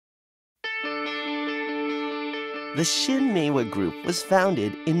The ShinMaywa Group was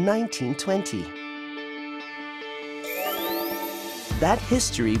founded in 1920. That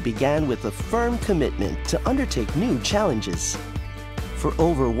history began with a firm commitment to undertake new challenges. For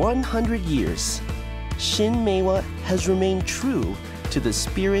over 100 years, ShinMaywa has remained true to the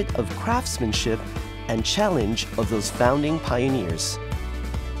spirit of craftsmanship and challenge of those founding pioneers,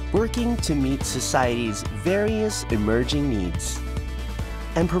 working to meet society's various emerging needs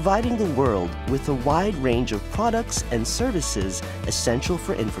and providing the world with a wide range of products and services essential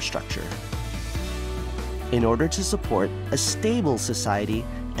for infrastructure in order to support a stable society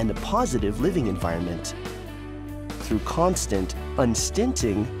and a positive living environment through constant,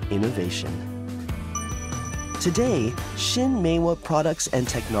 unstinting innovation. Today, ShinMaywa products and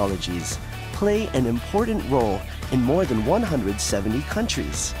technologies play an important role in more than 170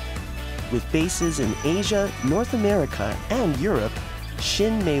 countries. With bases in Asia, North America, and Europe,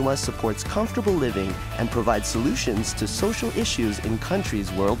 ShinMaywa supports comfortable living and provides solutions to social issues in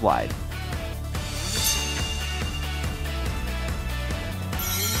countries worldwide.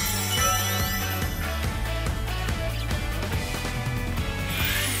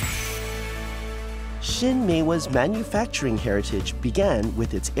 ShinMaywa's manufacturing heritage began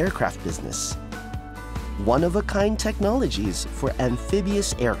with its aircraft business, one-of-a-kind technologies for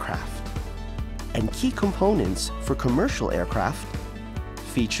amphibious aircraft, and key components for commercial aircraft,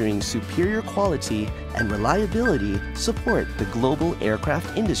 featuring superior quality and reliability support the global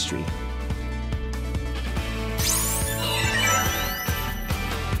aircraft industry.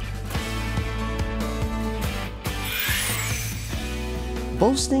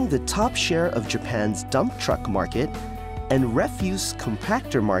 Boasting the top share of Japan's dump truck market and refuse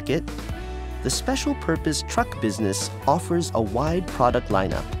compactor market, the special purpose truck business offers a wide product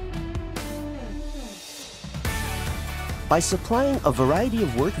lineup. By supplying a variety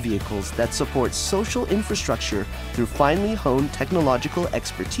of work vehicles that support social infrastructure through finely honed technological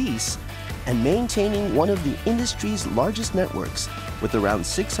expertise and maintaining one of the industry's largest networks with around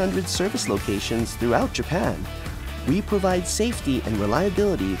 600 service locations throughout Japan, we provide safety and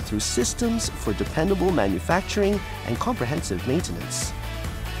reliability through systems for dependable manufacturing and comprehensive maintenance.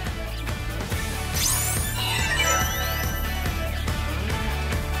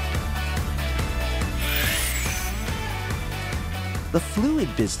 The fluid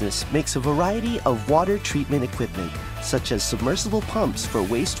business makes a variety of water treatment equipment, such as submersible pumps for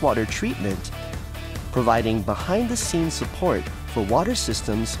wastewater treatment, providing behind-the-scenes support for water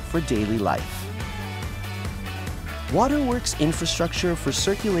systems for daily life. Waterworks infrastructure for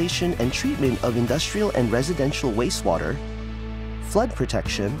circulation and treatment of industrial and residential wastewater, flood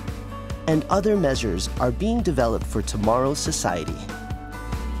protection, and other measures are being developed for tomorrow's society.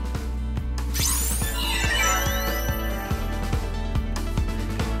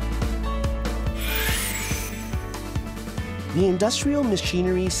 The industrial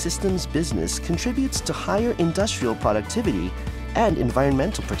machinery systems business contributes to higher industrial productivity and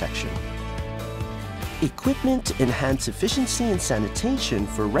environmental protection. Equipment enhance efficiency and sanitation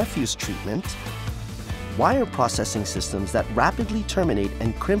for refuse treatment, wire processing systems that rapidly terminate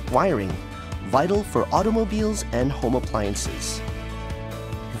and crimp wiring, vital for automobiles and home appliances.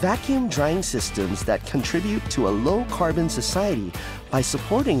 Vacuum drying systems that contribute to a low-carbon society by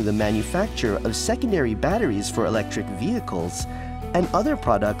supporting the manufacture of secondary batteries for electric vehicles, and other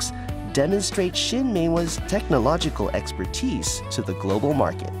products demonstrate ShinMaywa's technological expertise to the global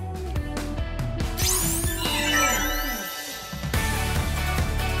market.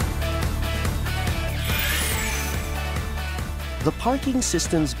 The parking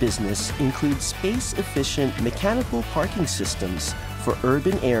systems business includes space-efficient mechanical parking systems for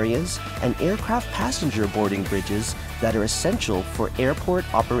urban areas and aircraft passenger boarding bridges that are essential for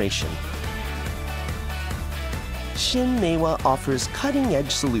airport operation. ShinMaywa offers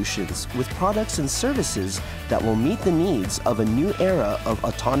cutting-edge solutions with products and services that will meet the needs of a new era of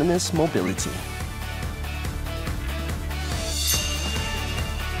autonomous mobility.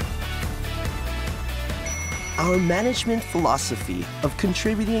 Our management philosophy of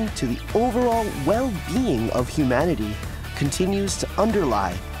contributing to the overall well-being of humanity continues to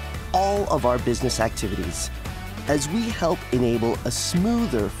underlie all of our business activities as we help enable a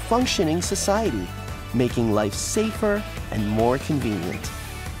smoother functioning society, making life safer and more convenient.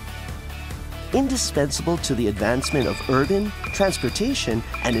 Indispensable to the advancement of urban, transportation,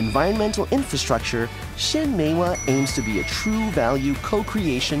 and environmental infrastructure, ShinMaywa aims to be a true value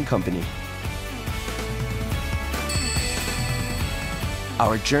co-creation company.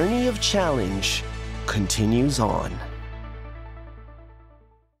 Our journey of challenge continues on.